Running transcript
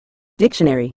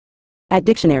Dictionary. At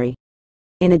dictionary.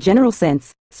 In a general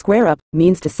sense, square up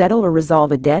means to settle or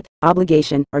resolve a debt,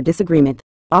 obligation, or disagreement,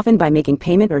 often by making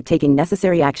payment or taking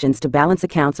necessary actions to balance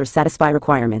accounts or satisfy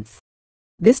requirements.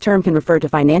 This term can refer to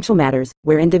financial matters,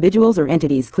 where individuals or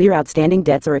entities clear outstanding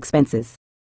debts or expenses.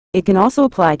 It can also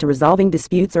apply to resolving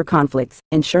disputes or conflicts,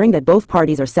 ensuring that both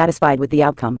parties are satisfied with the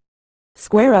outcome.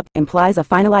 Square up implies a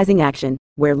finalizing action,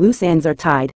 where loose ends are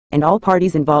tied, and all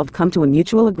parties involved come to a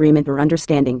mutual agreement or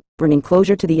understanding, bringing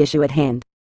closure to the issue at hand.